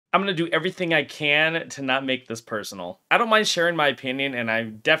I'm gonna do everything I can to not make this personal. I don't mind sharing my opinion, and I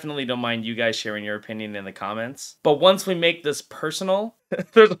definitely don't mind you guys sharing your opinion in the comments. But once we make this personal,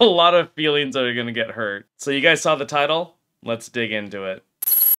 there's a lot of feelings that are gonna get hurt. So you guys saw the title? Let's dig into it.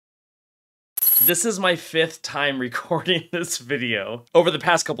 This is my 5th time recording this video over the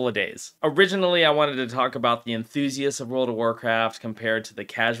past couple of days. Originally, I wanted to talk about the enthusiasts of World of Warcraft compared to the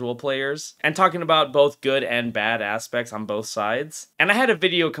casual players, and talking about both good and bad aspects on both sides. And I had a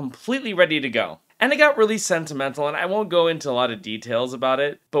video completely ready to go. And it got really sentimental, and I won't go into a lot of details about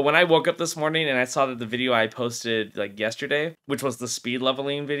it, but when I woke up this morning and I saw that the video I posted like yesterday, which was the speed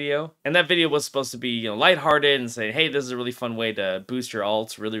leveling video, and that video was supposed to be, lighthearted and say, hey, this is a really fun way to boost your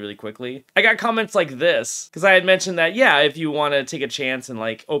alts really, really quickly. I got comments like this, because I had mentioned that, yeah, if you want to take a chance and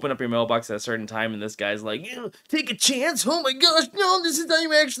like open up your mailbox at a certain time, and this guy's like, take a chance? Oh my gosh, no, this is how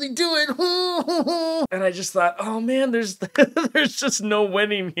you actually do it. And I just thought, oh man, there's just no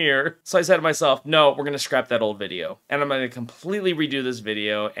winning here. So I said to myself, no, we're going to scrap that old video. And I'm going to completely redo this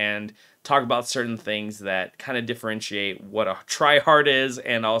video and talk about certain things that kind of differentiate what a tryhard is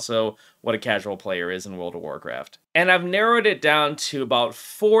and also what a casual player is in World of Warcraft. And I've narrowed it down to about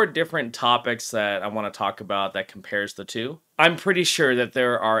 4 different topics that I want to talk about that compares the two. I'm pretty sure that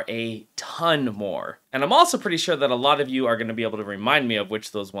there are a ton more. And I'm also pretty sure that a lot of you are going to be able to remind me of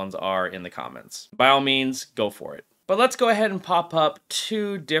which those ones are in the comments. By all means, go for it. But let's go ahead and pop up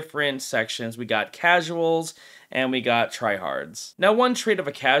 2 different sections. We got casuals and we got tryhards. Now, one trait of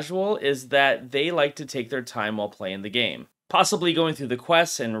a casual is that they like to take their time while playing the game. Possibly going through the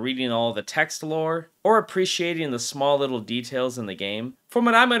quests and reading all the text lore, or appreciating the small little details in the game. From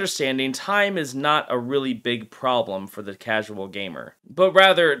what I'm understanding, time is not a really big problem for the casual gamer, but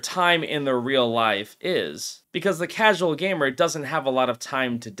rather time in their real life is, because the casual gamer doesn't have a lot of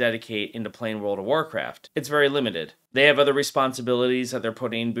time to dedicate into playing World of Warcraft. It's very limited. They have other responsibilities that they're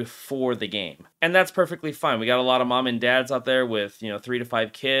putting before the game. And that's perfectly fine. We got a lot of mom and dads out there with, 3 to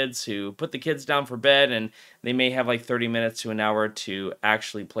 5 kids who put the kids down for bed, and they may have like 30 minutes to an hour to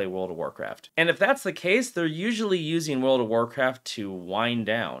actually play World of Warcraft. And if that's the case, they're usually using World of Warcraft to wind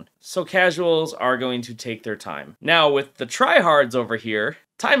down. So casuals are going to take their time. Now with the tryhards over here,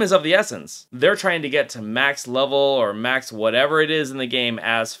 time is of the essence. They're trying to get to max level or max whatever it is in the game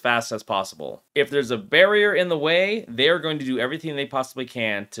as fast as possible. If there's a barrier in the way, they're going to do everything they possibly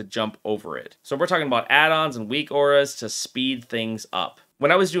can to jump over it. So we're talking about add-ons and weak auras to speed things up.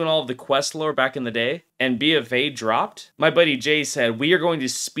 When I was doing all of the quest lore back in the day, and BFA dropped, my buddy Jay said, we are going to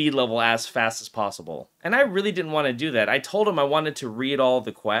speed level as fast as possible. And I really didn't want to do that. I told him I wanted to read all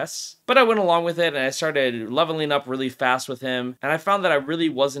the quests, but I went along with it and I started leveling up really fast with him, and I found that I really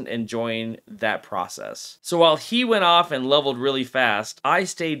wasn't enjoying that process. So while he went off and leveled really fast, I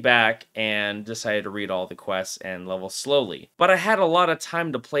stayed back and decided to read all the quests and level slowly. But I had a lot of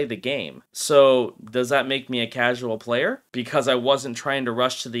time to play the game. So does that make me a casual player? Because I wasn't trying to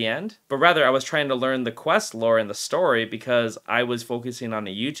rush to the end? But rather, I was trying to learn the quest lore and the story because I was focusing on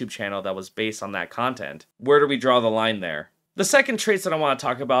a YouTube channel that was based on that content. Where do we draw the line there? The second traits that I want to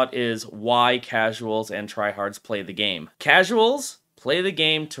talk about is why casuals and tryhards play the game. Casuals play the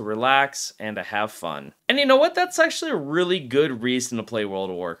game to relax and to have fun. And you know what? That's actually a really good reason to play World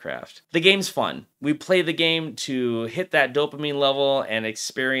of Warcraft. The game's fun. We play the game to hit that dopamine level and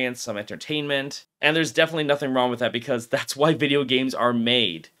experience some entertainment. And there's definitely nothing wrong with that because that's why video games are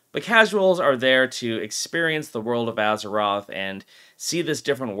made. But casuals are there to experience the world of Azeroth and see this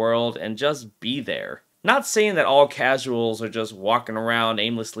different world and just be there. Not saying that all casuals are just walking around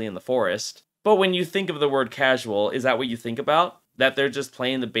aimlessly in the forest, but when you think of the word casual, is that what you think about? That they're just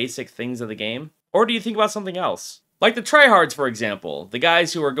playing the basic things of the game? Or do you think about something else? Like the tryhards, for example, the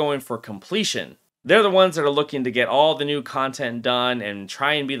guys who are going for completion. They're the ones that are looking to get all the new content done and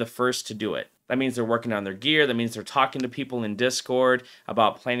try and be the first to do it. That means they're working on their gear, that means they're talking to people in Discord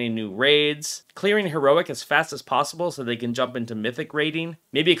about planning new raids, clearing Heroic as fast as possible so they can jump into Mythic raiding.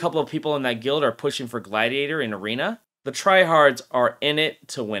 Maybe a couple of people in that guild are pushing for Gladiator in Arena. The tryhards are in it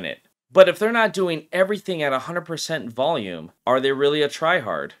to win it. But if they're not doing everything at 100% volume, are they really a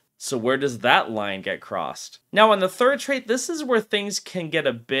tryhard? So where does that line get crossed? Now on the third trait, this is where things can get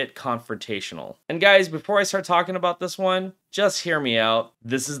a bit confrontational. And guys, before I start talking about this one, just hear me out.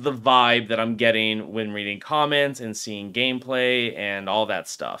 This is the vibe that I'm getting when reading comments and seeing gameplay and all that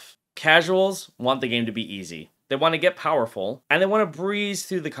stuff. Casuals want the game to be easy. They want to get powerful, and they want to breeze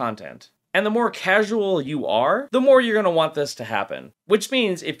through the content. And the more casual you are, the more you're going to want this to happen. Which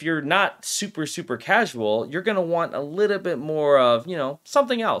means if you're not super casual, you're going to want a little bit more of,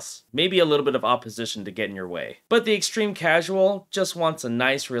 something else. Maybe a little bit of opposition to get in your way. But the extreme casual just wants a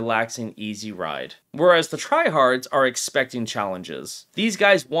nice, relaxing, easy ride. Whereas the tryhards are expecting challenges. These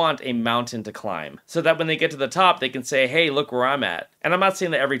guys want a mountain to climb, so that when they get to the top, they can say, hey, look where I'm at. And I'm not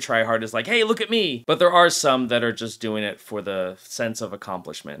saying that every tryhard is like, hey, look at me. But there are some that are just doing it for the sense of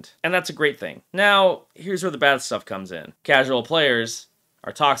accomplishment. And that's a great thing. Now, here's where the bad stuff comes in. Casual players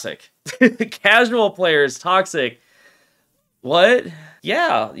are toxic. Casual players, toxic. What?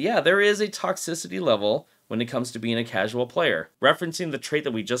 Yeah, there is a toxicity level when it comes to being a casual player. Referencing the trait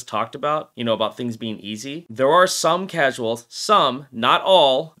that we just talked about, about things being easy, there are some casuals, some, not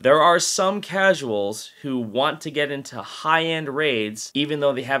all, there are some casuals who want to get into high-end raids even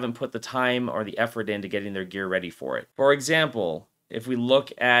though they haven't put the time or the effort into getting their gear ready for it. For example, if we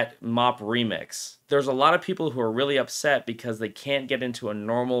look at Mop Remix, there's a lot of people who are really upset because they can't get into a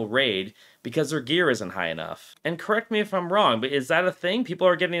normal raid because their gear isn't high enough. And correct me if I'm wrong, but is that a thing? People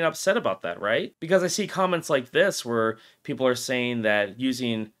are getting upset about that, right? Because I see comments like this where people are saying that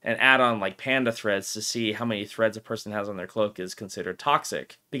using an add-on like Panda Threads to see how many threads a person has on their cloak is considered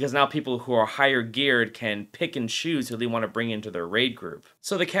toxic. Because now people who are higher geared can pick and choose who they want to bring into their raid group.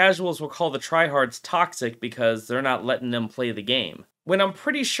 So the casuals will call the tryhards toxic because they're not letting them play the game. When I'm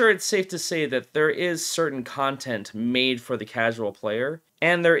pretty sure it's safe to say that there is certain content made for the casual player,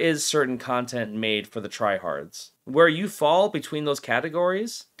 and there is certain content made for the tryhards. Where you fall between those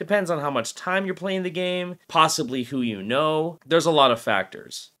categories depends on how much time you're playing the game, possibly who you know. There's a lot of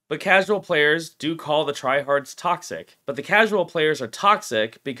factors. But casual players do call the tryhards toxic. But the casual players are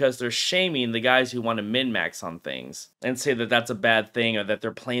toxic because they're shaming the guys who want to min-max on things and say that that's a bad thing or that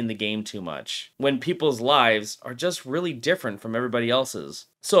they're playing the game too much, when people's lives are just really different from everybody else's.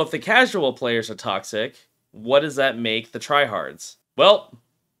 So if the casual players are toxic, what does that make the tryhards? Well,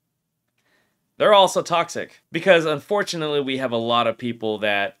 they're also toxic because unfortunately we have a lot of people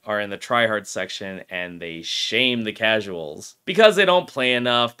that are in the tryhard section and they shame the casuals because they don't play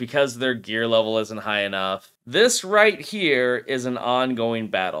enough, because their gear level isn't high enough. This right here is an ongoing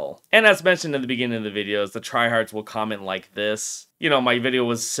battle. And as mentioned in the beginning of the videos, the tryhards will comment like this. My video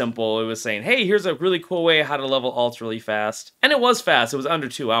was simple. It was saying, hey, here's a really cool way how to level alts really fast. And it was fast. It was under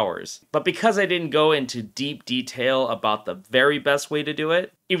 2 hours. But because I didn't go into deep detail about the very best way to do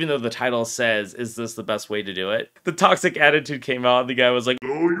it, even though the title says, is this the best way to do it? The toxic attitude came out and the guy was like, oh,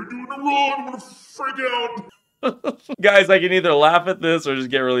 you're doing it wrong. I'm gonna freak out. Guys, I can either laugh at this or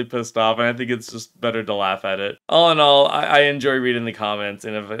just get really pissed off, and I think it's just better to laugh at it. All in all, I enjoy reading the comments,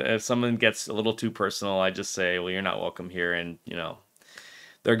 and if someone gets a little too personal, I just say, well, you're not welcome here, and,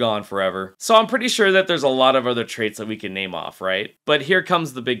 they're gone forever. So I'm pretty sure that there's a lot of other traits that we can name off, right? But here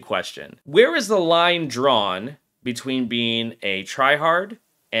comes the big question. Where is the line drawn between being a tryhard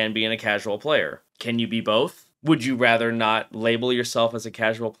and being a casual player? Can you be both? Would you rather not label yourself as a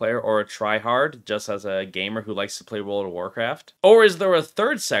casual player or a tryhard, just as a gamer who likes to play World of Warcraft? Or is there a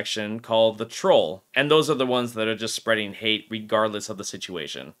third section called the troll? And those are the ones that are just spreading hate regardless of the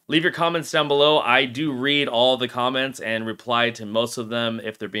situation. Leave your comments down below. I do read all the comments and reply to most of them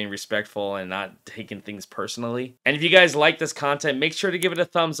if they're being respectful and not taking things personally. And if you guys like this content, make sure to give it a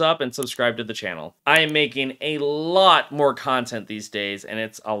thumbs up and subscribe to the channel. I am making a lot more content these days and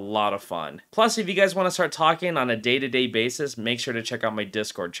it's a lot of fun. Plus, if you guys want to start talking on a day-to-day basis, make sure to check out my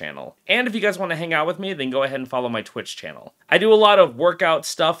Discord channel. And if you guys want to hang out with me, then go ahead and follow my Twitch channel. I do a lot of workout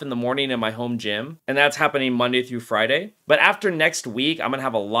stuff in the morning in my home gym, and that's happening Monday through Friday. But after next week, I'm gonna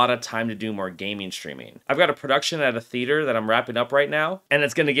have a lot of time to do more gaming streaming. I've got a production at a theater that I'm wrapping up right now, and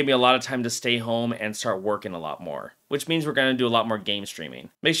it's gonna give me a lot of time to stay home and start working a lot more, which means we're gonna do a lot more game streaming.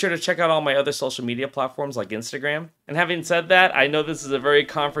 Make sure to check out all my other social media platforms like Instagram. And having said that, I know this is a very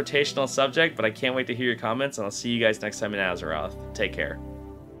confrontational subject, but I can't wait to hear your comments, and I'll see you guys next time in Azeroth. Take care.